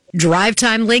Drive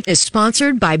Time Lincoln is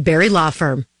sponsored by Barry Law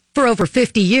Firm. For over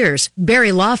 50 years,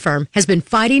 Barry Law Firm has been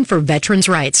fighting for veterans'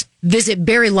 rights. Visit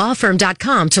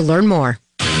BarryLawFirm.com to learn more.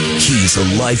 He's a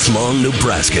lifelong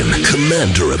Nebraskan,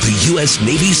 commander of the U.S.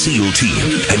 Navy SEAL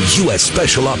Team and U.S.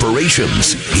 Special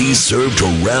Operations. He's served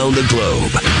around the globe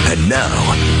and now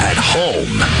at home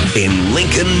in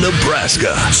Lincoln,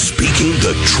 Nebraska, speaking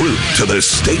the truth to the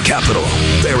state capitol.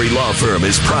 Barry Law Firm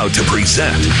is proud to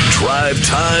present Drive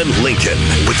Time Lincoln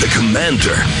with the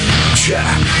commander,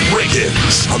 Jack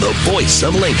Riggins, on the voice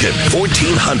of Lincoln,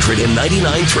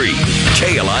 1499.3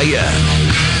 KLIN.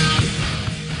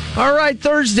 All right,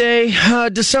 Thursday,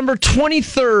 December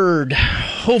 23rd.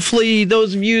 Hopefully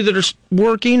those of you that are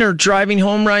working are driving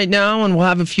home right now, and we'll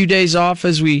have a few days off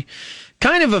as we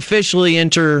kind of officially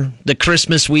enter the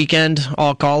Christmas weekend,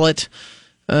 I'll call it.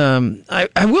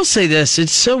 I will say this,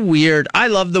 it's so weird. I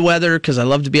love the weather because I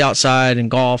love to be outside and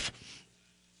golf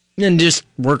and just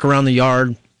work around the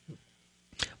yard.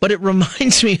 But it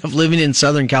reminds me of living in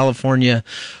Southern California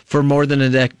for more than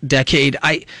a decade.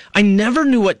 I never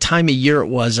knew what time of year it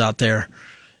was out there.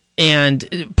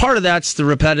 And part of that's the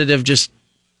repetitive, just,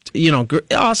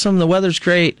 awesome, the weather's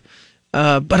great.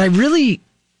 But I really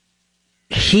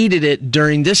hated it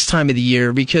during this time of the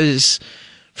year because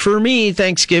for me,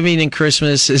 Thanksgiving and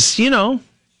Christmas is,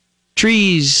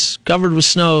 trees covered with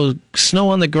snow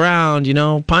on the ground,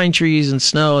 pine trees and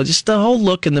snow. Just the whole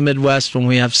look in the Midwest when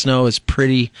we have snow is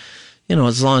pretty,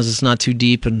 as long as it's not too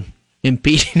deep and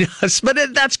impeding us. But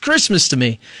that's Christmas to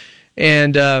me.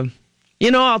 And,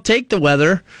 I'll take the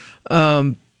weather.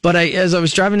 But as I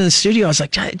was driving to the studio, I was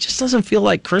like, it just doesn't feel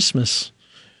like Christmas.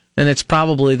 And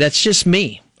that's just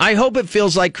me. I hope it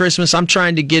feels like Christmas. I'm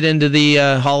trying to get into the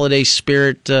holiday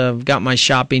spirit. Got my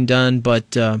shopping done,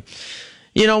 but...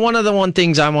 one of the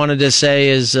things I wanted to say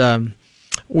is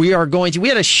we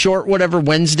had a short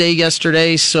Wednesday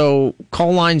yesterday, so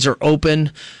call lines are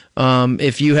open.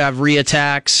 If you have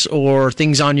reattacks or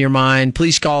things on your mind,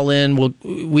 please call in.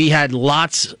 We had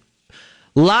lots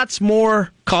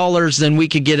more callers than we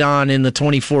could get on in the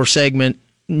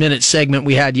 24-minute segment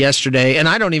we had yesterday. And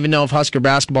I don't even know if Husker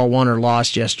basketball won or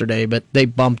lost yesterday, but they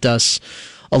bumped us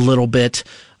a little bit.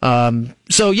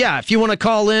 If you want to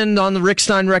call in on the Rick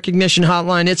Stein Recognition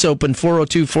Hotline, it's open,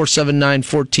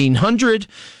 402-479-1400.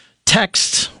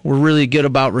 Text, we're really good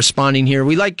about responding here.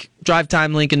 We like Drive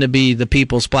Time Lincoln to be the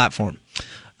people's platform.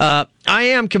 I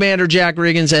am Commander Jack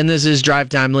Riggins, and this is Drive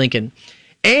Time Lincoln.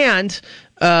 And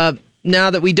now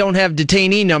that we don't have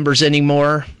detainee numbers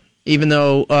anymore, even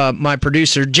though my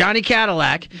producer, Johnny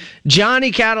Cadillac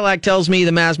tells me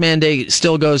the mask mandate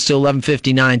still goes to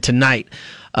 11:59 tonight.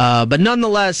 But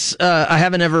nonetheless, I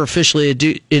haven't ever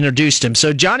officially introduced him.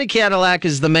 So Johnny Cadillac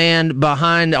is the man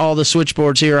behind all the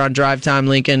switchboards here on Drive Time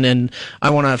Lincoln, and I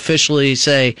want to officially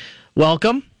say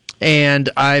welcome, and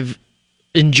I've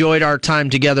enjoyed our time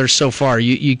together so far.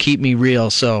 You keep me real,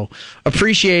 so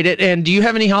appreciate it. And do you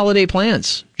have any holiday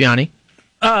plans, Johnny?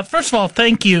 First of all,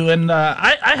 thank you, and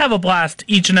I have a blast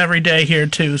each and every day here,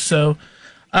 too, so...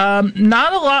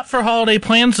 not a lot for holiday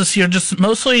plans this year, just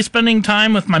mostly spending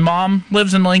time with my mom,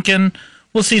 lives in Lincoln.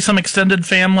 We'll see some extended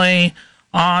family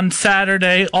on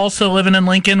Saturday, also living in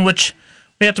Lincoln, which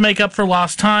we have to make up for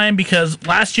lost time because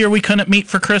last year we couldn't meet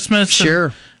for Christmas.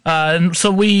 Sure. And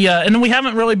so we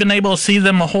haven't really been able to see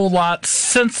them a whole lot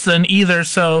since then either,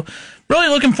 so really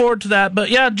looking forward to that. But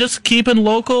yeah, just keeping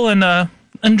local and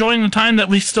enjoying the time that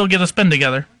we still get to spend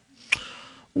together.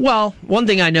 Well, one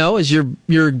thing I know is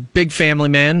you're a big family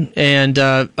man, and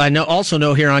I also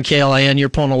know here on KLIN you're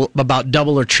pulling about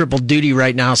double or triple duty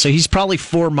right now, so he's probably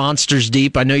 4 monsters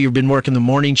deep. I know you've been working the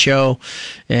morning show,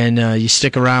 and you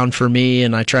stick around for me,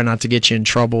 and I try not to get you in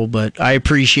trouble, but I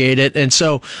appreciate it. And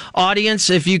so, audience,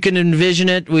 if you can envision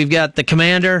it, we've got the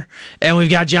Commander, and we've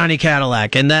got Johnny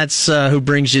Cadillac, and that's who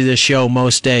brings you this show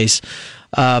most days.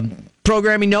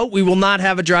 Programming note, we will not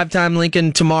have a Drive Time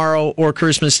Lincoln tomorrow or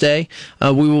Christmas Day.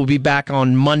 We will be back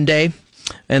on Monday.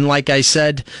 And like I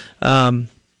said,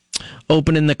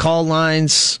 opening the call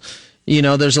lines,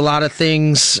 there's a lot of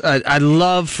things. I'd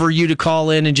love for you to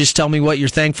call in and just tell me what you're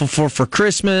thankful for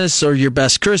Christmas or your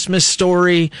best Christmas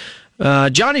story.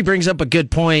 Johnny brings up a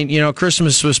good point.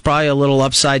 Christmas was probably a little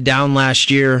upside down last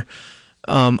year.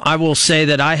 I will say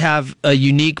that I have a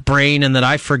unique brain and that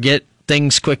I forget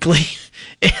things quickly.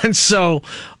 And so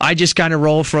I just kind of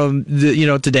roll from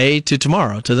today to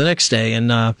tomorrow to the next day.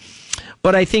 And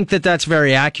but I think that that's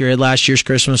very accurate. Last year's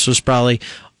Christmas was probably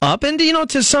up, and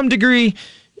to some degree,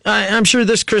 I'm sure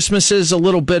this Christmas is a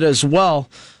little bit as well.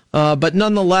 But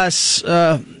nonetheless,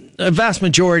 a vast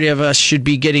majority of us should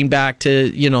be getting back to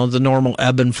the normal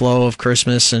ebb and flow of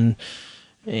Christmas, and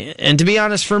And to be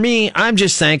honest, for me, I'm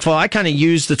just thankful. I kind of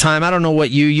use the time. I don't know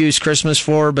what you use Christmas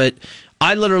for, but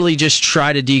I literally just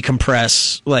try to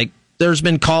decompress. Like, there's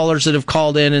been callers that have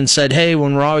called in and said, hey,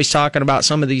 when we're always talking about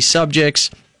some of these subjects,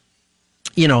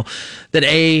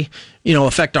 that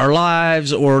affect our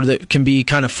lives or that can be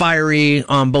kind of fiery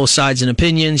on both sides and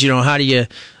opinions, how do you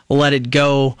let it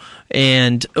go?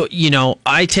 And,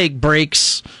 I take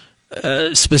breaks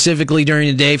specifically during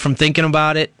the day from thinking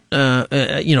about it.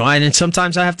 And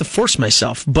sometimes I have to force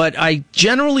myself, but I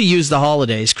generally use the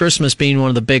holidays, Christmas being one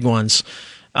of the big ones,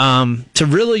 to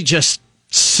really just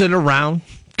sit around,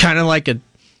 kind of like a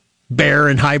bear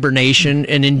in hibernation,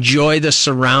 and enjoy the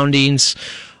surroundings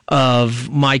of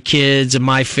my kids and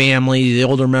my family, the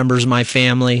older members of my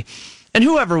family, and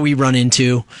whoever we run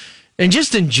into, and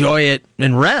just enjoy it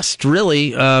and rest,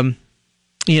 really,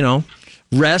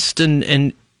 rest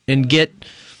and get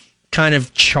kind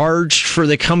of charged for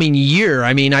the coming year.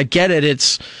 I mean, I get it.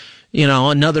 It's,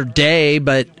 another day,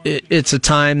 but it's a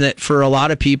time that for a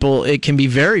lot of people, it can be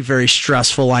very, very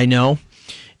stressful, I know.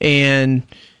 And,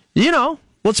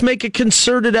 let's make a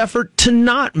concerted effort to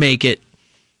not make it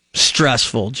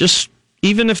stressful. Just,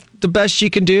 even if the best you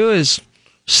can do is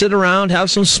sit around, have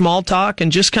some small talk,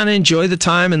 and just kind of enjoy the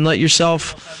time and let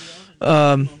yourself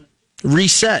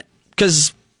reset.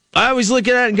 Because I always look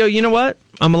at it and go, you know what?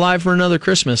 I'm alive for another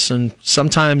Christmas. And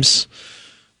sometimes,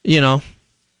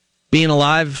 being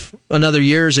alive another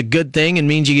year is a good thing and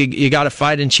means you got a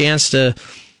fighting chance to,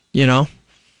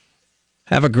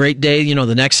 have a great day,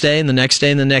 the next day and the next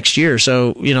day and the next year.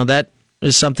 So, that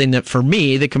is something that for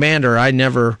me, the commander, I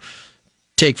never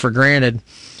take for granted.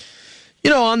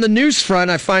 On the news front,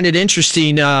 I find it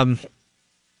interesting. I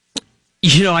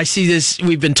see this,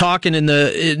 we've been talking in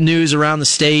the news around the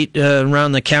state,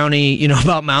 around the county,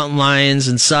 about mountain lions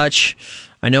and such.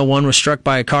 I know one was struck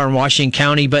by a car in Washington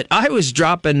County, but I was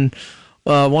dropping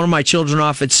one of my children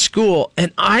off at school,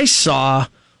 and I saw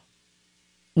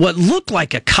what looked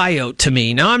like a coyote to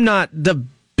me. Now, I'm not the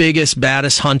biggest,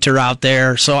 baddest hunter out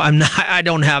there, so I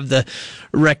don't have the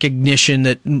recognition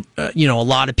that, a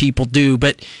lot of people do,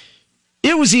 but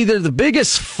it was either the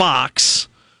biggest fox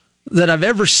that I've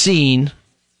ever seen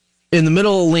in the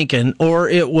middle of Lincoln, or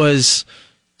it was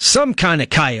some kind of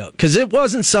coyote, because it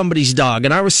wasn't somebody's dog.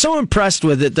 And I was so impressed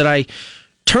with it that I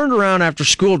turned around after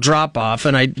school drop-off,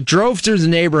 and I drove through the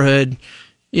neighborhood,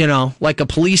 like a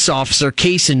police officer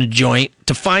casing a joint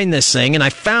to find this thing, and I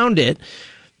found it.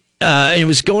 It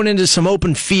was going into some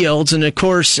open fields, and of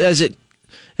course, as it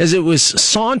was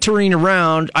sauntering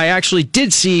around, I actually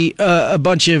did see a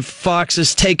bunch of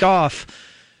foxes take off.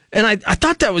 And I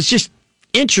thought that was just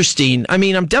interesting. I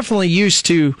mean, I'm definitely used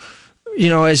to,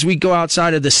 as we go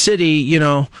outside of the city,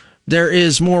 there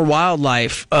is more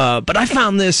wildlife. But I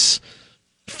found this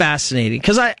fascinating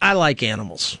because I like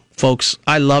animals, folks.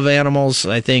 I love animals.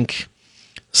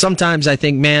 Sometimes I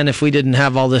think, man, if we didn't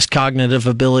have all this cognitive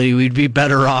ability, we'd be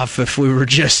better off if we were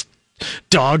just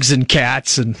dogs and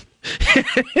cats and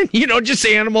just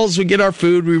animals. We get our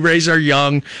food, we raise our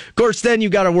young. Of course, then you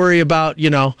got to worry about,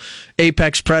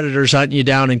 apex predators hunting you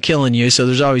down and killing you. So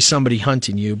there's always somebody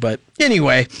hunting you. But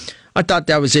anyway, I thought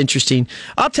that was interesting.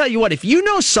 I'll tell you what, if you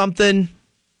know something,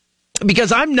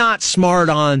 because I'm not smart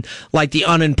on like the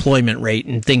unemployment rate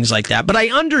and things like that, but I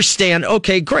understand,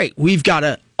 okay, great. We've got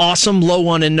an awesome low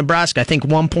one in Nebraska. I think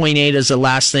 1.8 is the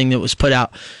last thing that was put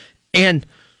out. And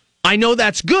I know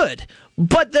that's good.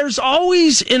 But there's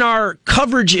always, in our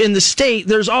coverage in the state,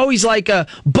 there's always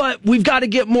but we've got to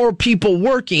get more people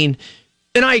working.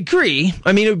 And I agree.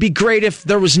 I mean, it would be great if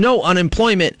there was no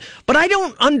unemployment. But I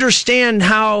don't understand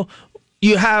how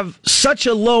you have such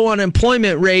a low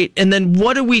unemployment rate, and then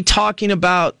what are we talking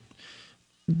about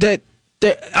that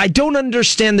I don't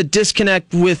understand the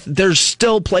disconnect with there's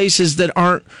still places that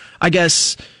aren't, I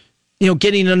guess,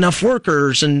 getting enough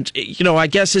workers. And, I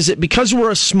guess, is it because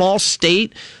we're a small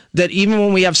state that even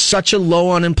when we have such a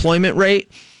low unemployment rate,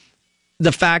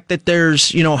 the fact that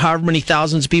there's, however many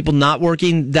thousands of people not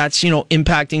working, that's,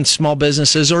 impacting small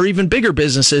businesses or even bigger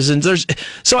businesses. And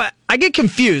so I get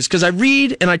confused because I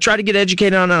read and I try to get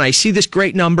educated on it, and I see this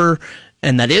great number,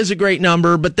 and that is a great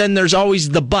number, but then there's always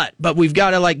the but we've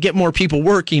got to get more people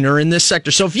working or in this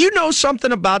sector. So if you know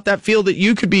something about that field that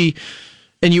you could be,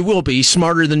 and you will be,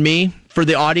 smarter than me for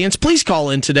the audience, please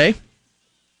call in today.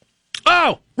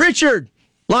 Oh, Richard,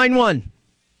 line one.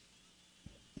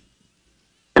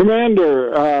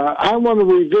 Commander, I want to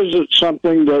revisit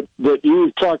something that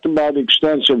you've talked about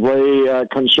extensively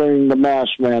concerning the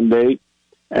mask mandate.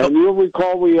 And you'll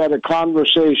recall we had a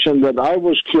conversation that I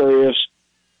was curious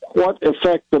what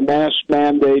effect the mask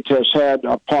mandate has had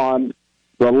upon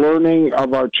the learning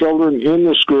of our children in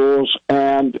the schools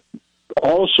and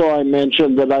also I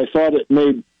mentioned that I thought it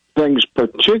made things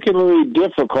particularly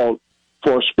difficult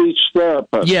for speech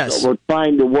therapists Yes. that were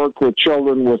trying to work with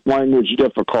children with language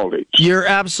difficulties. You're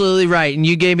absolutely right. And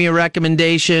you gave me a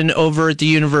recommendation over at the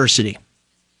university.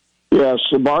 Yes,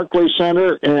 the Barclay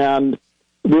Center. And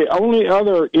the only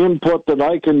other input that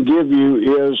I can give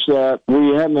you is that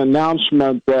we had an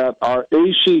announcement that our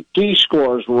ACT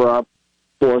scores were up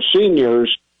for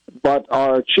seniors, but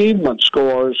our achievement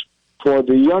scores for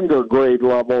the younger grade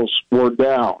levels were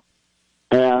down.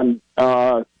 And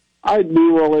I'd be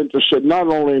real interested not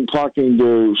only in talking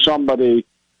to somebody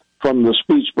from the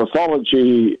speech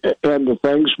pathology end of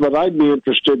things, but I'd be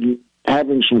interested in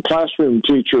having some classroom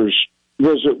teachers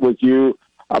visit with you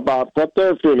about what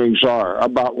their feelings are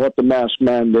about what the mask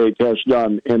mandate has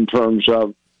done in terms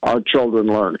of our children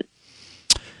learning.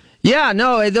 Yeah,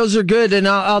 no, those are good. And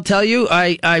I'll tell you,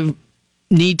 I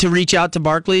need to reach out to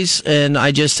Barclays, and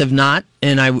I just have not,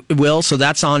 and I will, so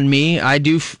that's on me. I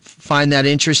do find that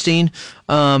interesting.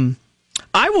 I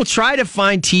will try to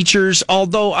find teachers,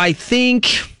 although I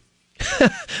think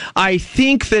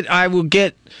that I will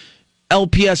get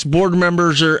LPS board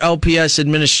members or LPS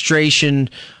administration.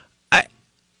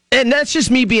 And that's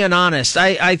just me being honest.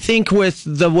 I think with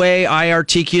the way I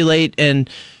articulate and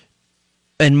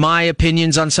my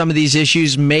opinions on some of these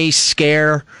issues may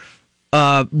scare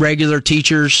regular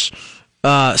teachers,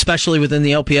 especially within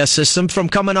the LPS system, from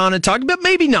coming on and talking, but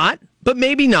maybe not.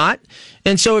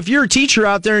 And so if you're a teacher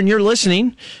out there and you're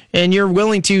listening and you're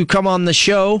willing to come on the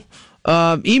show,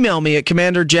 email me at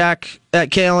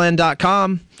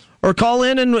commanderjack@kln.com or call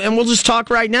in and we'll just talk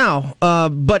right now.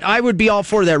 But I would be all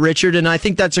for that, Richard, and I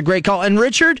think that's a great call. And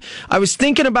Richard, I was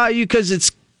thinking about you because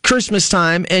it's Christmas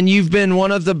time, and you've been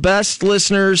one of the best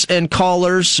listeners and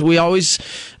callers. We always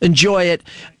enjoy it,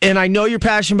 and I know you're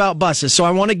passionate about buses, so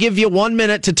I want to give you 1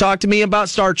 minute to talk to me about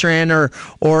StarTran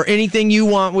or anything you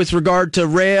want with regard to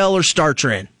rail or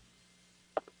StarTran.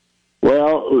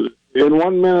 Well, in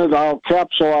 1 minute, I'll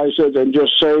capsulize it and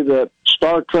just say that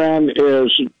StarTran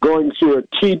is going through a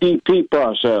TDP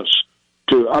process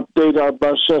to update our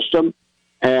bus system.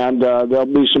 And there'll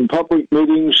be some public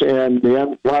meetings in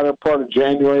the latter part of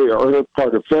January or early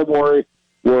part of February.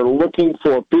 We're looking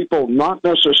for people, not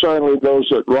necessarily those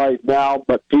that ride now,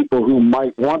 but people who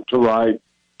might want to ride,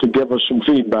 to give us some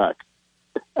feedback.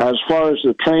 As far as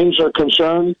the trains are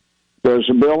concerned, there's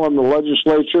a bill in the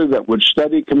legislature that would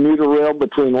study commuter rail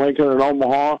between Lincoln and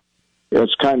Omaha.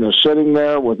 It's kind of sitting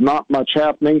there with not much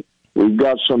happening. We've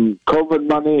got some COVID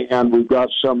money and we've got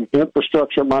some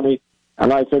infrastructure money.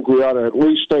 And I think we ought to at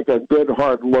least take a good,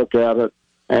 hard look at it,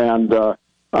 and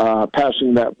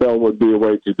passing that bill would be a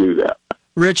way to do that.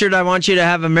 Richard, I want you to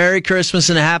have a Merry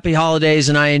Christmas and a Happy Holidays,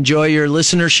 and I enjoy your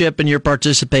listenership and your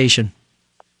participation.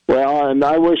 Well, and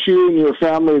I wish you and your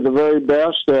family the very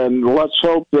best, and let's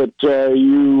hope that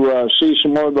you see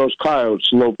some more of those coyotes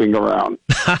loping around.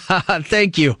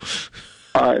 Thank you.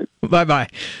 All right. Bye-bye.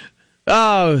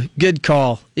 Oh, good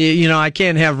call. You know, I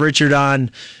can't have Richard on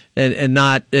and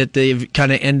not at the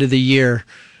kind of end of the year.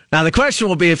 Now, the question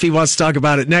will be if he wants to talk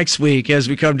about it next week as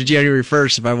we come to January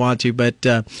 1st, if I want to. But,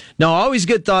 no, always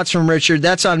good thoughts from Richard.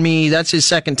 That's on me. That's his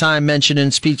second time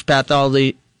mentioning speech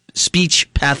pathology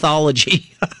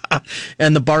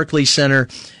and the Barclay Center.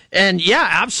 And, yeah,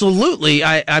 absolutely.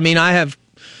 I mean, I have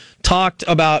talked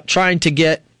about trying to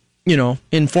get,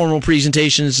 informal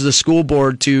presentations to the school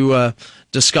board to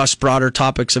discuss broader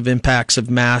topics of impacts of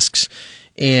masks.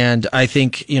 And I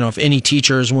think, if any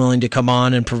teacher is willing to come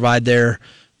on and provide their,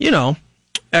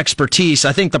 expertise,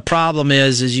 I think the problem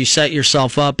is you set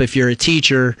yourself up, if you're a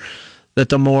teacher, that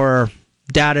the more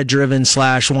data-driven /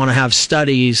 want to have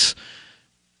studies,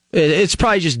 it's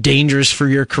probably just dangerous for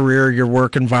your career, your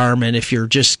work environment, if you're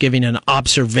just giving an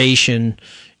observation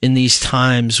in these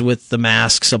times with the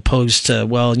masks opposed to,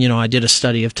 I did a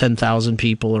study of 10,000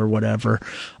 people or whatever.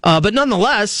 But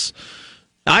nonetheless,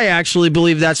 I actually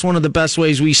believe that's one of the best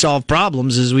ways we solve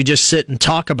problems is we just sit and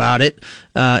talk about it.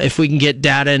 If we can get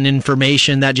data and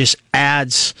information, that just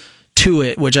adds to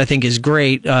it, which I think is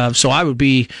great. So I would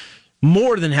be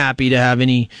more than happy to have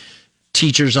any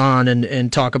teachers on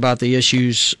and talk about the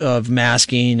issues of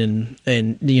masking and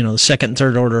the second and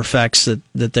third order effects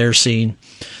that they're seeing.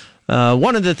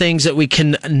 One of the things that we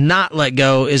can not let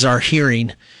go is our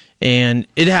hearing. And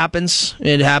it happens.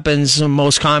 It happens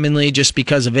most commonly just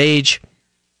because of age.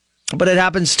 But it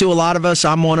happens to a lot of us.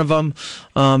 I'm one of them,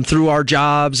 through our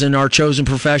jobs and our chosen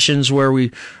professions where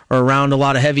we around a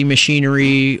lot of heavy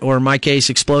machinery, or in my case,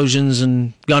 explosions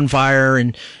and gunfire,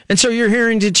 and so your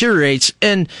hearing deteriorates.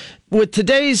 And with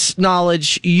today's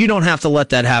knowledge, you don't have to let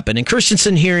that happen. And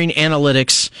Christensen Hearing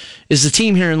Analytics is the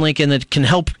team here in Lincoln that can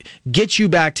help get you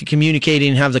back to communicating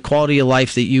and have the quality of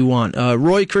life that you want.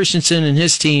 Roy Christensen and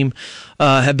his team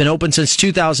have been open since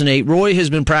 2008. Roy has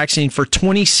been practicing for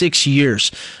 26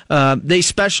 years. They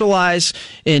specialize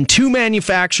in 2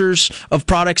 manufacturers of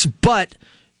products, but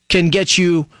can get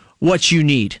you what you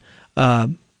need.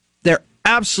 They're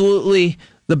absolutely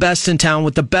the best in town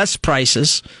with the best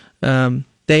prices.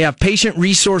 They have patient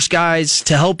resource guides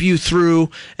to help you through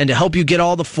and to help you get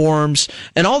all the forms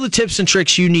and all the tips and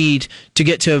tricks you need to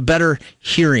get to a better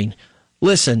hearing.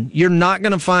 Listen, you're not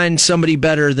going to find somebody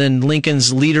better than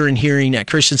Lincoln's leader in hearing at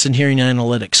Christensen Hearing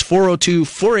Analytics.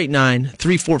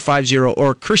 402-489-3450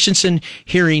 or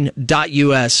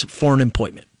christensenhearing.us for an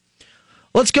appointment.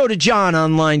 Let's go to John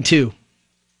on line 2.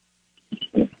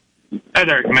 Hi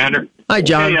there, Commander. Hi,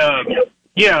 John.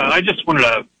 Hey, I just wanted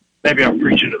to, maybe I'm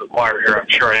preaching to the choir here, I'm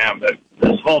sure I am, but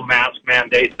this whole mask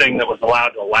mandate thing that was allowed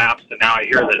to lapse, and now I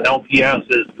hear that LPS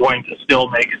is going to still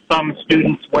make some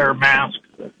students wear masks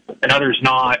and others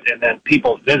not, and then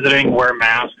people visiting wear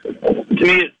masks. To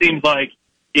me, it seems like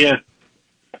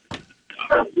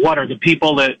what are the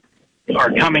people that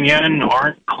are coming in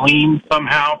aren't clean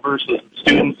somehow versus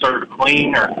students are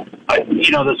clean, or,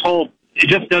 this whole, it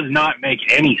just does not make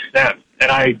any sense. And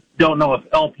I don't know if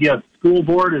LPS school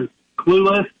board is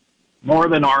clueless more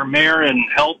than our mayor and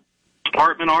health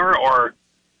department are, or,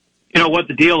 what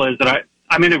the deal is. That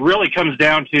I mean, it really comes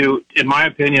down to, in my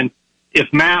opinion, if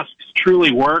masks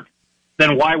truly work,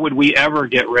 then why would we ever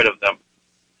get rid of them?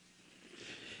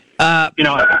 I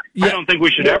don't think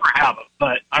we should ever have them,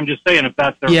 but I'm just saying if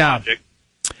that's their logic.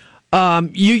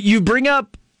 You bring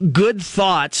up good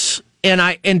thoughts,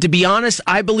 and to be honest,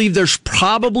 I believe there's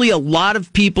probably a lot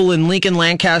of people in Lincoln,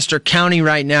 Lancaster County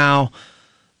right now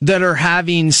that are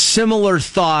having similar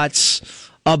thoughts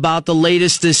about the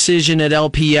latest decision at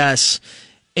LPS.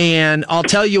 And I'll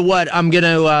tell you what, I'm going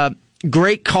to,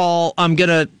 great call. I'm going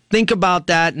to think about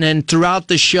that. And then throughout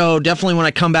the show, definitely when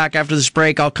I come back after this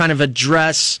break, I'll kind of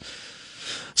address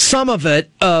some of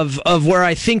it, of where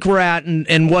I think we're at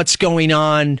and what's going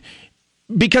on.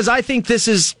 Because I think this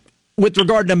is, with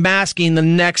regard to masking, the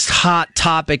next hot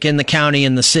topic in the county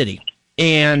and the city.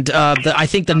 And I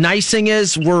think the nice thing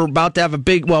is we're about to have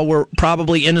we're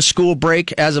probably in a school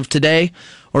break as of today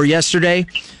or yesterday.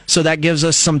 So that gives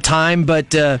us some time.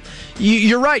 But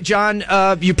you're right, John.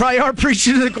 You probably are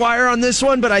preaching to the choir on this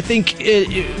one, but I think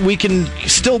we can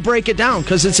still break it down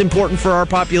because it's important for our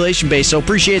population base. So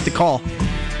appreciate the call.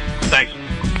 Thanks.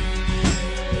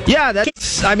 Yeah,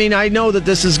 I know that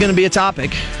this is going to be a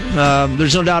topic.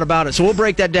 There's no doubt about it. So we'll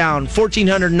break that down.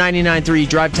 1499.3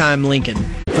 Drive Time Lincoln.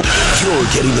 You're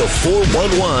getting the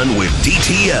 411 with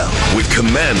DTL with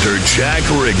Commander Jack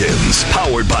Riggins.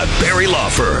 Powered by Barry Law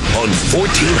Firm on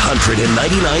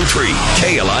 1499.3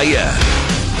 KLIN.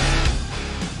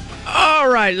 All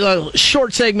right, a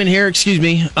short segment here. Excuse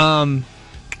me. We're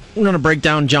going to break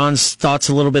down John's thoughts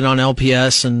a little bit on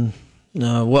LPS and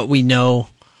what we know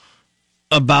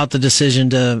about the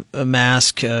decision to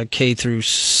mask K through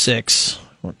 6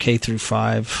 or K through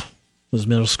 5 was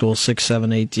middle school, 6,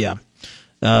 7, 8. Yeah.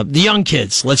 The young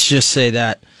kids, let's just say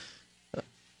that.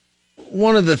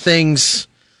 One of the things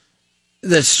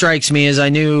that strikes me is I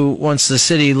knew once the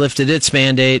city lifted its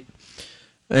mandate,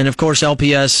 and of course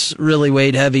LPS really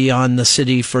weighed heavy on the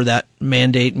city for that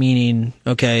mandate, meaning,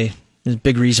 okay, there's a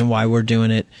big reason why we're doing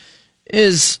it,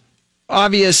 is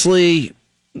obviously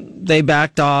they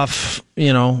backed off,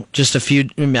 just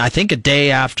I think a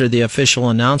day after the official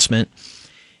announcement,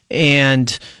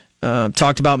 and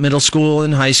talked about middle school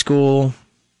and high school,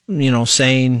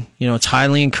 saying, it's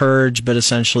highly encouraged, but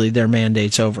essentially their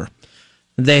mandate's over.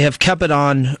 They have kept it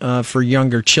on for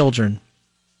younger children.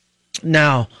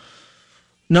 Now,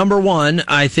 number one,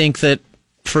 I think that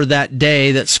for that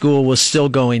day that school was still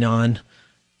going on,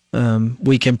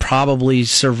 we can probably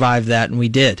survive that, and we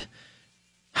did.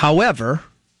 However,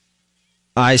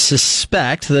 I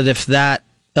suspect that if that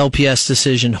LPS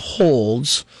decision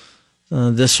holds,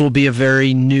 this will be a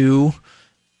very new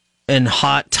and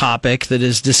hot topic that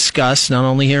is discussed not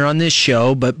only here on this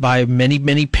show, but by many,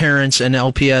 many parents and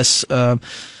LPS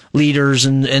leaders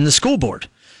and the school board,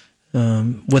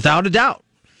 without a doubt.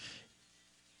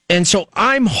 And so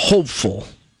I'm hopeful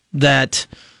that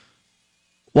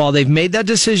while they've made that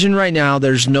decision right now,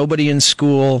 there's nobody in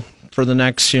school for the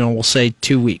next, we'll say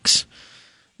 2 weeks,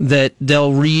 that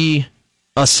they'll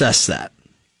reassess that.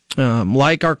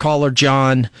 Like our caller,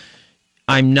 John,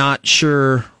 I'm not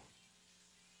sure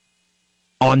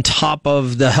on top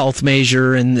of the health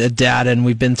measure and the data, and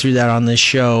we've been through that on this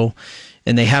show,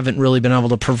 and they haven't really been able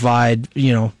to provide,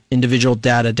 individual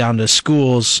data down to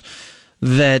schools,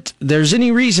 that there's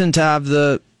any reason to have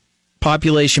the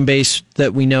population base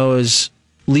that we know is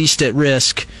least at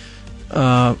risk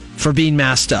for being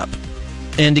masked up.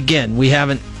 And again, we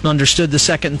haven't understood the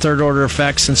second and third order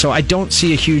effects, and so I don't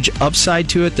see a huge upside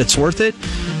to it that's worth it.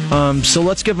 So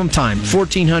let's give them time.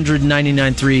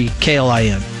 1,499.3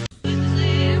 KLIN.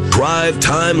 Drive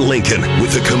Time Lincoln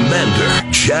with the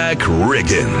Commander, Jack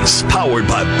Riggins. Powered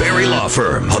by Barry Law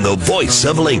Firm on the voice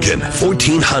of Lincoln,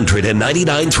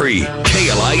 1,499.3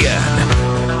 KLIN.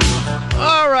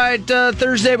 All right,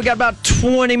 Thursday, we got about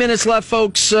 20 minutes left,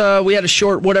 folks. We had a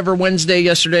short whatever Wednesday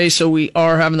yesterday, so we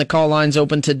are having the call lines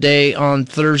open today on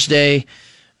Thursday,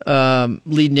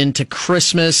 leading into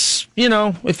Christmas.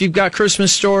 If you've got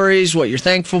Christmas stories, what you're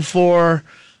thankful for.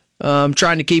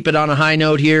 Trying to keep it on a high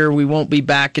note here. We won't be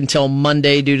back until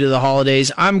Monday due to the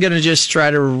holidays. I'm going to just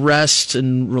try to rest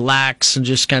and relax and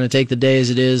just kind of take the day as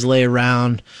it is, lay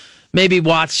around. Maybe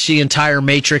watch the entire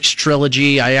Matrix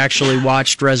trilogy. I actually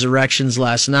watched Resurrections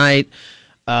last night.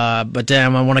 But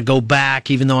damn, I want to go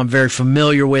back, even though I'm very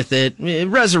familiar with it.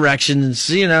 Resurrections,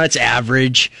 it's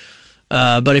average.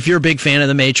 But if you're a big fan of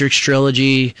the Matrix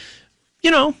trilogy,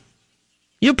 you'll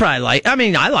probably like.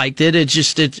 I liked it. It's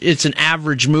just it's an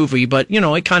average movie, but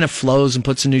it kind of flows and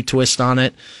puts a new twist on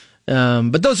it.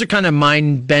 But those are kind of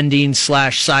mind-bending /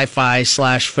 sci-fi /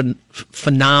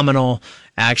 phenomenal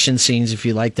action scenes if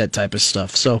you like that type of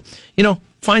stuff. So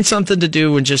find something to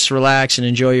do and just relax and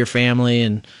enjoy your family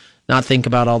and not think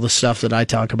about all the stuff that I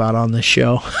talk about on this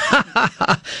show.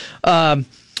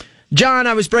 John,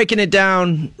 I was breaking it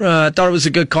down. Thought it was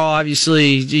a good call.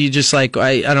 Obviously, you just I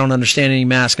don't understand any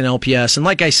mask and LPS. And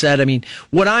like I said,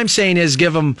 what I'm saying is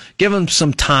give them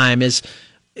some time.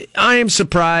 I am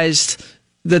surprised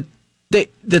that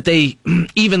they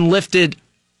even lifted,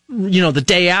 the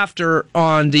day after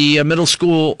on the middle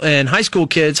school and high school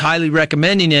kids, highly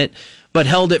recommending it, but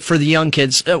held it for the young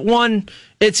kids. One,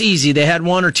 it's easy. They had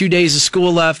 1 or 2 days of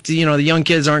school left. The young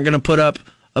kids aren't going to put up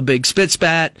a big spit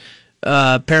spat.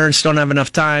 Parents don't have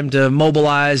enough time to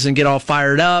mobilize and get all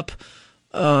fired up.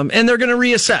 And they're going to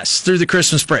reassess through the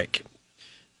Christmas break.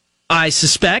 I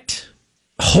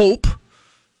hope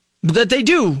that they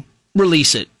do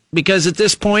release it. Because at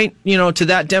this point, to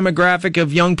that demographic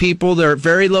of young people, they're at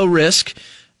very low risk.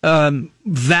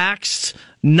 Vaxxed,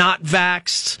 not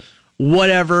vaxxed,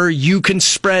 whatever, you can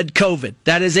spread COVID.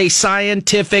 That is a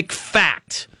scientific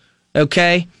fact.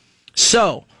 Okay?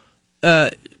 So,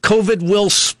 COVID will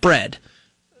spread.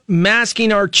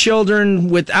 Masking our children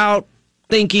without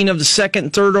thinking of the second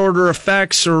and third order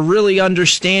effects or really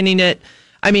understanding it,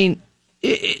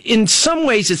 in some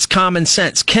ways it's common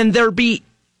sense. Can there be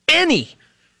any...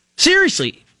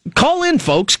 Seriously, call in,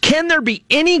 folks. Can there be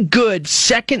any good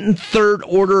second and third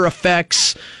order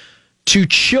effects to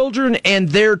children and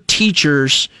their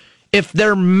teachers if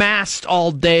they're masked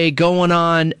all day going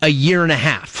on a year and a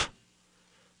half?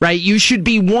 Right? You should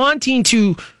be wanting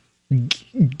to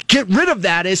get rid of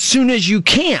that as soon as you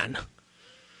can.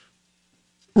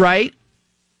 Right?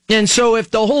 And so if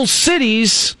the whole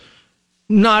city's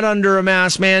not under a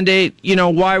mask mandate,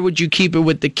 why would you keep it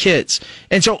with the kids?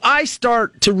 And so I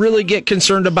start to really get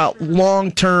concerned about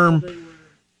long-term,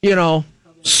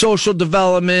 social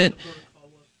development,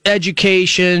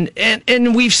 education.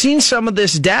 And we've seen some of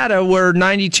this data where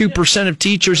 92% of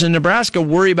teachers in Nebraska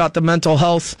worry about the mental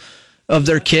health of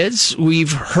their kids.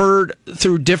 We've heard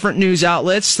through different news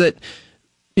outlets that,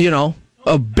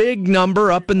 a big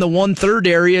number up in the 1/3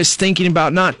 area is thinking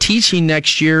about not teaching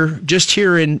next year, just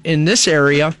here in this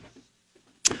area.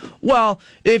 Well,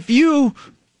 if you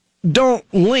don't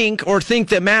link or think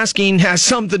that masking has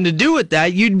something to do with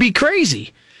that, you'd be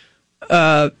crazy.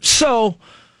 So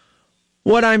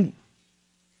what I'm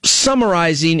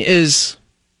summarizing is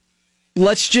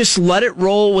let's just let it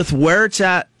roll with where it's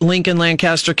at, Lincoln,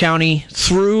 Lancaster County,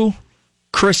 through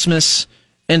Christmas,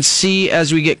 and see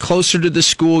as we get closer to the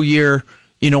school year,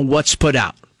 what's put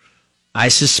out. I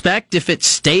suspect if it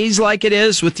stays like it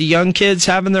is with the young kids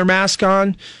having their mask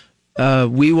on,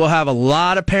 we will have a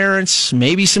lot of parents,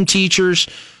 maybe some teachers,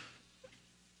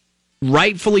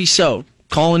 rightfully so,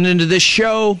 calling into this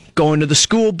show, going to the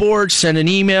school board, sending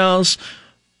emails.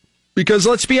 Because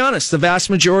let's be honest, the vast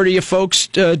majority of folks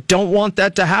don't want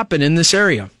that to happen in this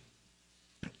area.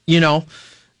 You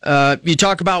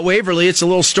talk about Waverly, it's a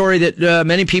little story that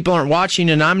many people aren't watching,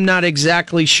 and I'm not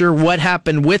exactly sure what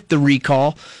happened with the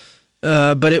recall,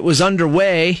 but it was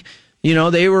underway.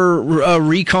 They were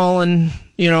recalling,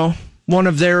 one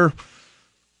of their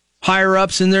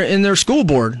higher-ups in their school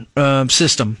board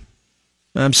system.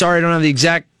 I'm sorry I don't have the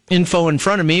exact info in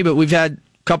front of me, but we've had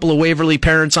a couple of Waverly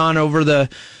parents on over the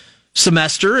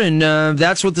semester, and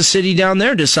that's what the city down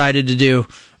there decided to do,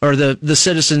 or the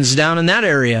citizens down in that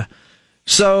area.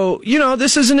 So,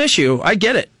 this is an issue. I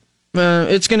get it.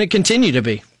 It's going to continue to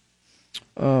be.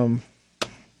 I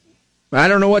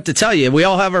don't know what to tell you. We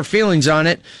all have our feelings on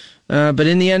it. But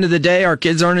in the end of the day, our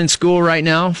kids aren't in school right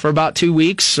now for about 2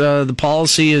 weeks. The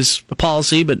policy is a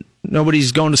policy, but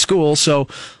nobody's going to school. So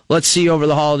let's see over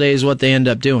the holidays what they end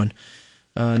up doing.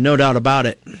 No doubt about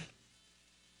it.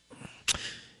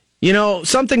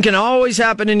 Something can always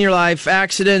happen in your life.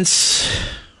 Accidents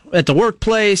at the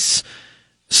workplace,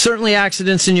 certainly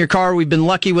accidents in your car. We've been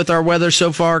lucky with our weather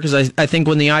so far because I think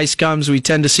when the ice comes, we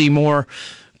tend to see more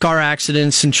car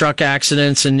accidents and truck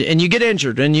accidents, and you get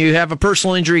injured, and you have a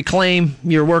personal injury claim.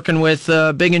 You're working with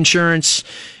big insurance,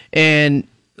 and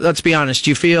let's be honest,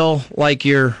 you feel like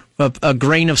you're a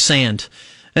grain of sand.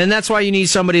 And that's why you need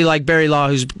somebody like Barry Law,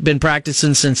 who's been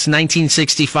practicing since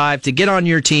 1965, to get on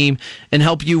your team and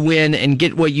help you win and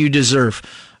get what you deserve.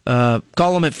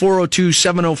 Call them at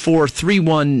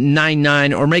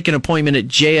 402-704-3199 or make an appointment at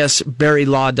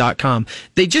jsbarrylaw.com.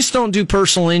 They just don't do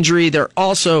personal injury. They're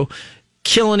also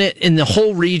killing it in the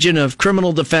whole region of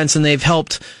criminal defense, and they've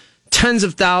helped tens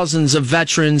of thousands of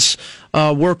veterans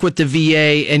work with the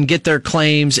VA and get their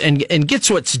claims and gets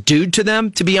what's due to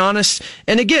them, to be honest.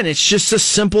 And again, it's just a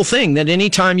simple thing that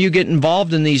anytime you get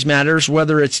involved in these matters,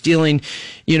 whether it's dealing,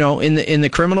 in the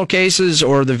criminal cases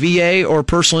or the VA or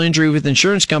personal injury with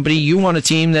insurance company, you want a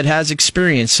team that has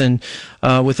experience. And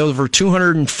with over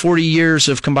 240 years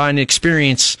of combined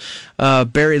experience,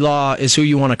 Barry Law is who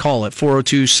you want to call at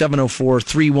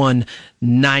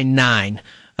 402-704-3199.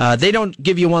 They don't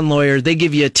give you one lawyer. They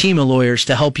give you a team of lawyers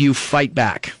to help you fight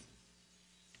back.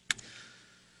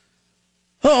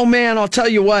 Oh, man, I'll tell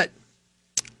you what.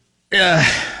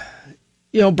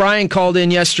 Brian called in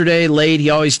yesterday late.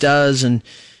 He always does. And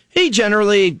he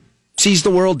generally sees the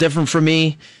world different from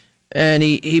me. And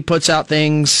he puts out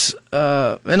things,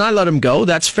 and I let him go.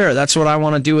 That's fair. That's what I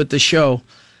want to do with the show.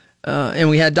 And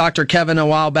we had Dr. Kevin a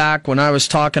while back when I was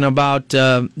talking about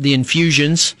the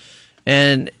infusions.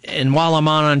 And while I'm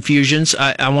on infusions,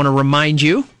 I want to remind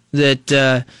you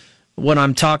that what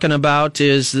I'm talking about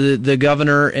is the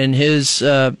governor and his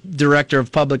director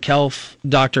of public health,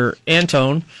 Dr.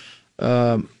 Antone,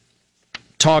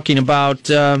 talking about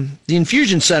the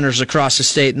infusion centers across the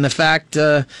state and the fact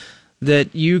that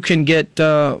you can get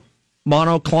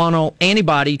monoclonal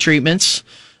antibody treatments,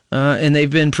 and they've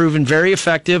been proven very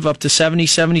effective, up to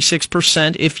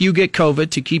 76% if you get COVID,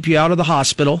 to keep you out of the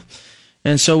hospital.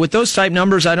 And so with those type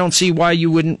numbers, I don't see why you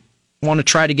wouldn't want to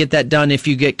try to get that done if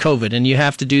you get COVID, and you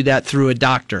have to do that through a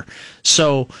doctor.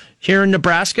 So here in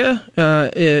Nebraska,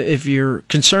 if you're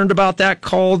concerned about that,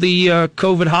 call the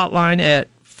COVID hotline at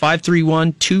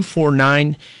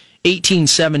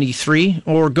 531-249-1873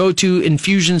 or go to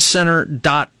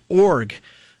infusioncenter.org.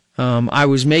 I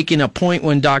was making a point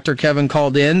when Dr. Kevin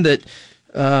called in that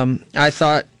I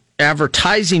thought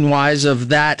advertising-wise of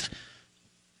that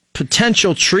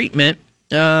potential treatment,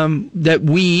 that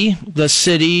we, the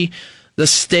city, the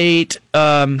state,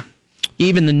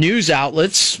 even the news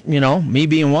outlets, me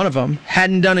being one of them,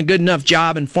 hadn't done a good enough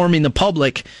job informing the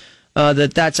public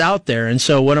that's out there. And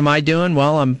so what am I doing?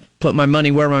 Well, I'm putting my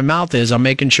money where my mouth is. I'm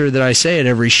making sure that I say it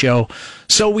every show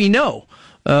so we know.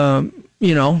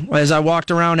 As I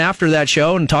walked around after that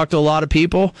show and talked to a lot of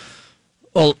people,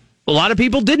 a lot of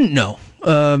people didn't know,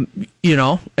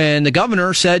 and the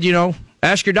governor said,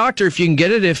 ask your doctor if you can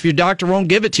get it. If your doctor won't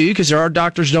give it to you, because there are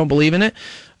doctors who don't believe in it,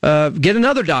 get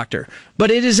another doctor. But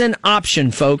it is an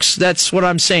option, folks. That's what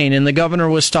I'm saying. And the governor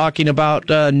was talking about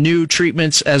new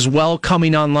treatments as well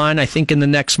coming online, I think, in the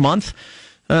next month.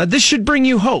 This should bring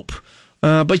you hope,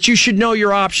 but you should know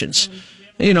your options.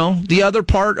 The other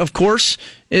part, of course,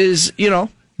 is,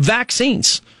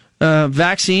 vaccines.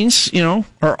 Vaccines,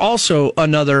 are also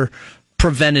another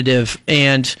preventative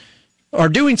and are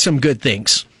doing some good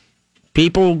things.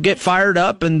 People get fired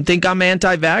up and think I'm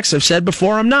anti-vax. I've said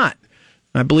before, I'm not.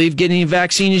 I believe getting a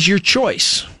vaccine is your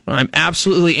choice. I'm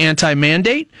absolutely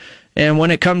anti-mandate. And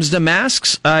when it comes to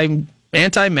masks, I'm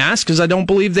anti-mask because I don't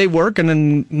believe they work. And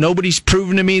then nobody's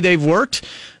proven to me they've worked.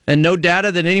 And no data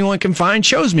that anyone can find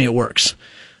shows me it works.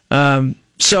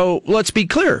 So let's be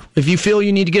clear. If you feel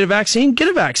you need to get a vaccine, get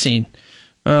a vaccine.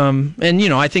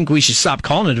 I think we should stop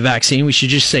calling it a vaccine. We should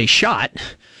just say shot.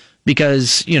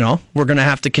 Because, we're going to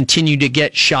have to continue to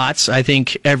get shots, I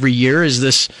think, every year as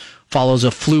this follows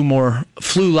a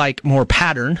flu-like more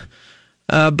pattern.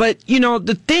 But,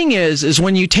 the thing is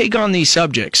when you take on these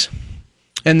subjects,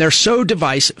 and they're so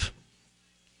divisive,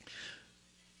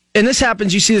 and this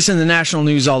happens, you see this in the national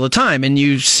news all the time, and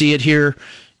you see it here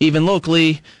even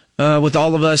locally with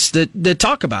all of us that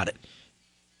talk about it.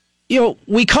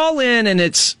 We call in and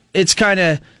it's kind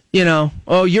of,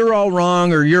 oh, you're all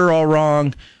wrong or you're all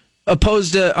wrong,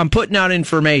 opposed to I'm putting out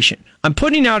information. I'm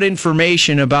putting out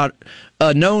information about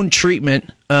a known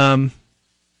treatment.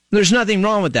 There's nothing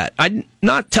wrong with that. I'm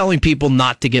not telling people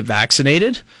not to get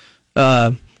vaccinated.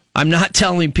 I'm not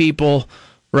telling people,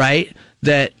 right,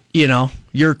 that,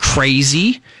 you're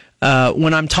crazy.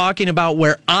 When I'm talking about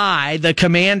where I, the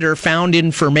commander, found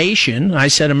information, I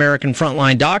said American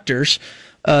Frontline Doctors,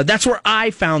 that's where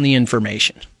I found the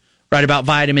information, right, about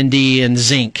vitamin D and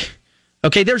zinc.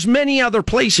 Okay, there's many other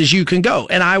places you can go,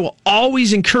 and I will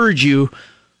always encourage you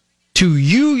to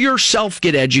yourself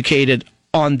get educated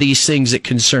on these things that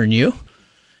concern you,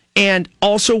 and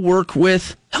also work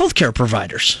with healthcare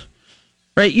providers,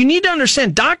 right? You need to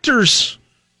understand doctors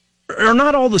are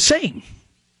not all the same.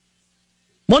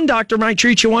 One doctor might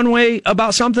treat you one way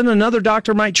about something, another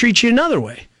doctor might treat you another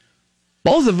way.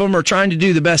 Both of them are trying to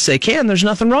do the best they can. There's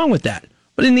nothing wrong with that.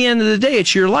 But in the end of the day,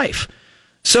 it's your life.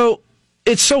 So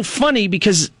it's so funny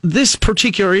because this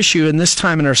particular issue in this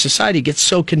time in our society gets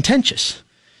so contentious.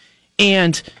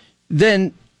 And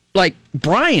then, like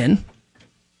Brian,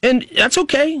 and that's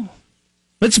okay.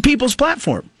 It's a people's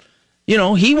platform.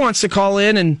 He wants to call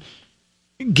in and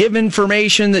give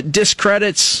information that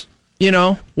discredits,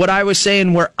 what I was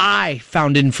saying where I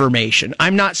found information.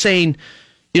 I'm not saying,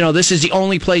 this is the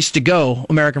only place to go,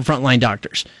 American Frontline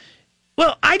Doctors.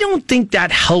 Well, I don't think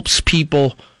that helps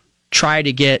people try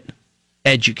to get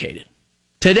educated.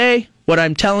 Today, what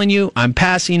I'm telling you, I'm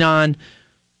passing on.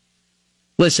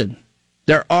 Listen,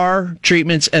 there are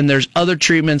treatments and there's other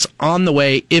treatments on the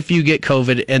way if you get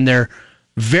COVID, and they're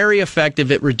very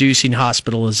effective at reducing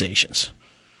hospitalizations.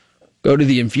 Go to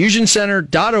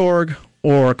theinfusioncenter.org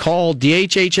or call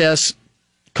DHHS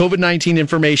COVID-19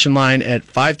 information line at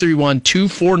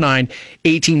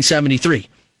 531-249-1873.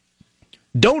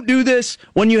 Don't do this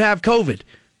when you have COVID.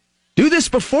 Do this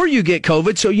before you get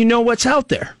COVID so you know what's out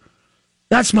there.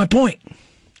 That's my point.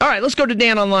 All right, let's go to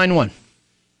Dan on line 1.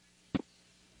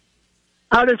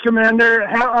 Howdy, Commander.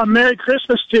 Merry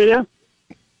Christmas to you.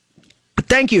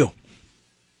 Thank you.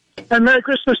 And Merry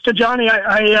Christmas to Johnny.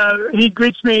 He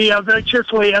greets me very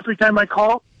cheerfully every time I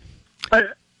call. I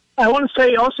want to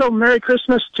say also Merry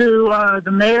Christmas to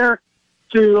the mayor,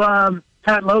 to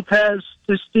Pat Lopez,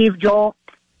 to Steve Joel,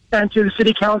 and to the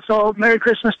city council. Merry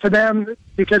Christmas to them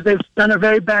because they've done a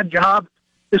very bad job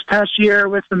this past year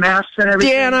with the masks and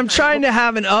everything. Dan, I'm trying to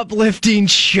have an uplifting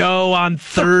show on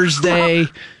Thursday.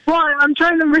 Well, I'm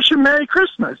trying to wish you Merry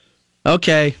Christmas.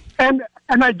 Okay. And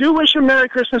I do wish them Merry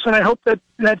Christmas, and I hope that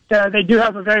they do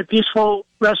have a very peaceful,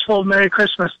 restful Merry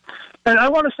Christmas. And I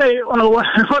want to say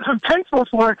what I'm thankful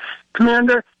for,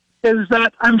 Commander, is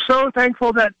that I'm so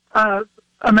thankful that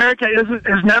America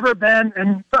has never been,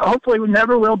 and hopefully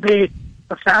never will be,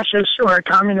 a fascist or a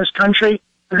communist country.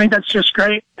 I think that's just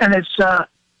great, and it's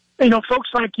folks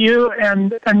like you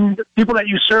and people that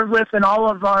you serve with, and all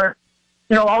of our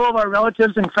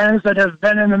relatives and friends that have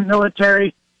been in the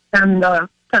military and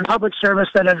public service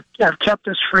that have kept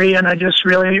us free, and I just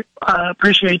really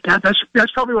appreciate that.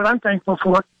 That's probably what I'm thankful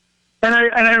for, and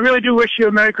I really do wish you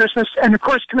a Merry Christmas. And of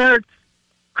course, Commander,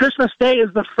 Christmas Day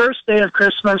is the first day of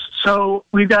Christmas, so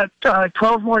we've got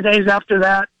 12 more days after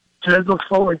that to look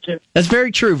forward to. That's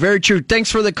very true, very true. Thanks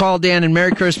for the call, Dan, and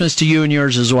Merry Christmas to you and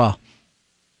yours as well.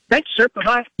 Thanks, sir.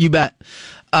 Bye-bye. You bet.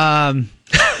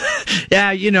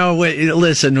 Yeah,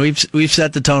 listen, we've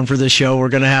set the tone for this show. We're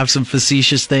going to have some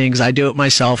facetious things. I do it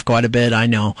myself quite a bit, I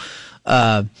know.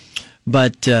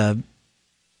 But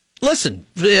listen,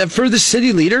 for the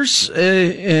city leaders,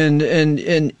 and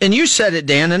you said it,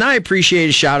 Dan, and I appreciate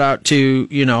a shout out to,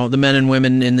 the men and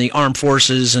women in the armed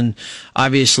forces and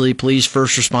obviously police,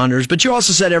 first responders, but you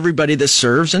also said everybody that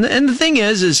serves. And the thing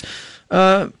is,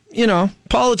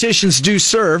 politicians do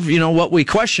serve. What we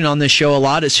question on this show a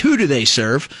lot is who do they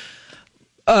serve?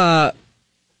 But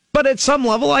at some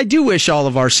level, I do wish all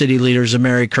of our city leaders a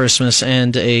Merry Christmas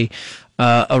and a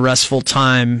restful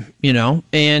time,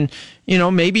 and,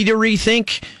 maybe to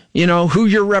rethink, who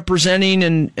you're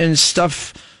representing and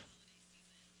stuff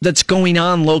that's going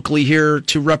on locally here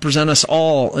to represent us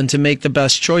all and to make the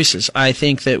best choices. I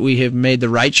think that we have made the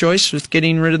right choice with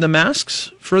getting rid of the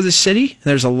masks for the city.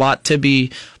 There's a lot to be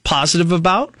positive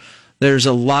about. There's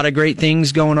a lot of great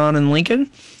things going on in Lincoln.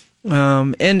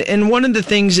 And one of the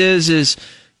things is,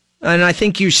 and I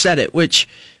think you said it, which,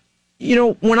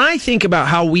 when I think about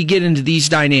how we get into these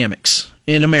dynamics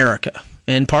in America,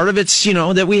 and part of it's,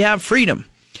 that we have freedom,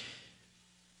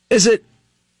 is that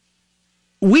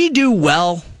we do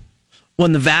well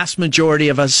when the vast majority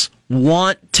of us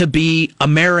want to be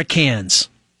Americans,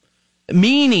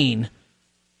 meaning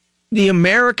the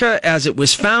America as it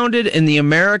was founded and the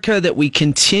America that we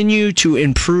continue to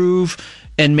improve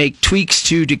and make tweaks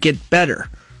to get better.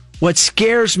 What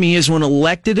scares me is when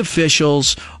elected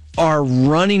officials are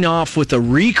running off with a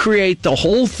recreate the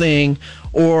whole thing,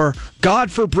 or God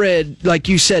forbid, like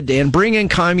you said, Dan, bring in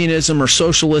communism or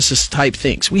socialist type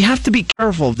things. We have to be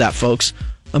careful of that, folks.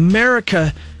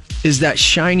 America is that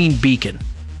shining beacon.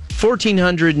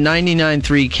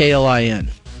 1499.3 KLIN.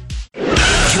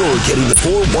 You're getting the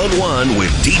 411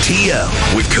 with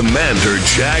DTL with Commander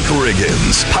Jack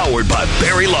Riggins. Powered by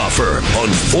Barry Law Firm on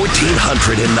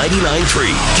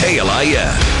 1499.3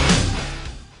 KLIN.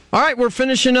 All right, we're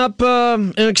finishing up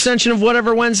an extension of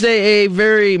Whatever Wednesday, a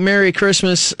very Merry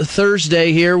Christmas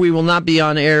Thursday here. We will not be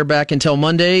on air back until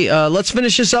Monday. Let's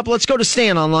finish this up. Let's go to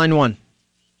Stan on line 1.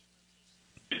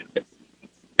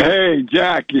 Hey,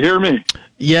 Jack, you hear me?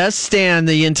 Yes, Stan,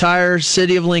 the entire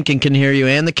city of Lincoln can hear you,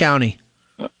 and the county.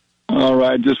 All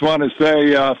right, just want to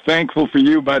say thankful for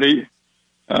you, buddy.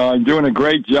 Doing a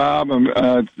great job.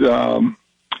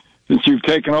 Since you've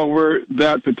taken over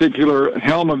that particular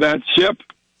helm of that ship.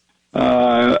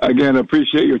 Again,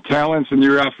 appreciate your talents and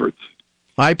your efforts.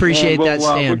 I appreciate that,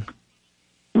 Stan.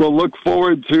 We'll look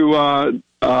forward to,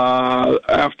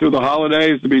 after the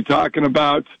holidays, to be talking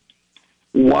about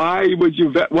why would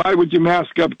you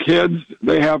mask up kids?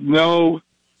 They have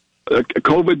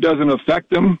COVID doesn't affect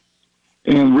them.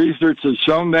 And research has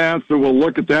shown that, so we'll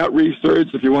look at that research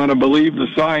if you want to believe the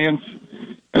science.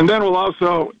 And then we'll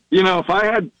also, if I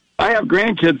have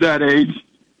grandkids that age,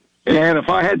 and if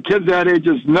I had kids that age,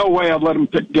 there's no way I'd let them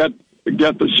get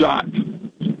the shot.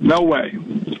 No way.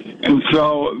 And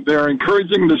so they're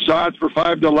encouraging the shots for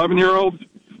 5 to 11-year-olds.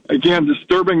 Again,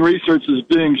 disturbing research is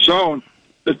being shown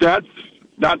that's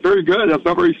not very good. That's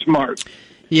not very smart.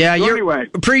 Yeah, so anyway,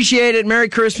 appreciate it. Merry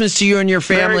Christmas to you and your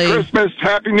family. Merry Christmas.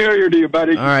 Happy New Year to you,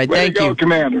 buddy. All right, thank you.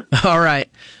 Commander. All right.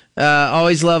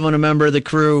 Always love when a member of the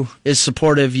crew is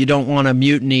supportive. You don't want a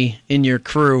mutiny in your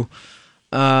crew.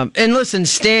 And listen,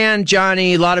 Stan,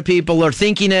 Johnny, a lot of people are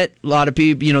thinking it. A lot of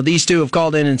people, these two have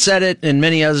called in and said it, and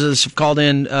many others have called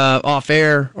in off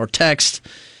air or text.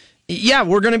 Yeah,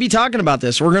 we're going to be talking about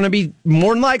this. We're going to be,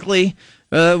 more than likely,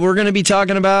 we're going to be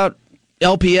talking about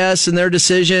LPS and their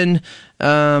decision.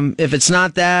 If it's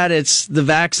not that, it's the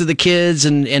vax of the kids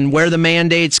and where the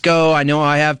mandates go. I know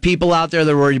I have people out there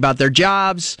that are worried about their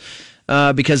jobs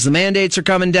because the mandates are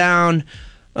coming down.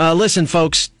 Listen,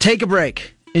 folks, take a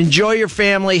break. Enjoy your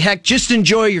family. Heck, just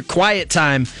enjoy your quiet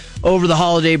time over the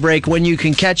holiday break when you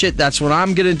can catch it. That's what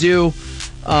I'm going to do.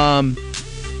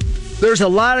 There's a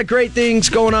lot of great things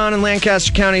going on in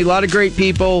Lancaster County, a lot of great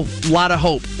people, a lot of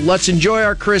hope. Let's enjoy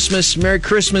our Christmas. Merry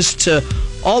Christmas to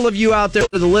all of you out there,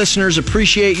 the listeners.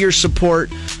 Appreciate your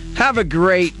support. Have a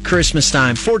great Christmas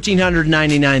time.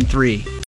 1499.3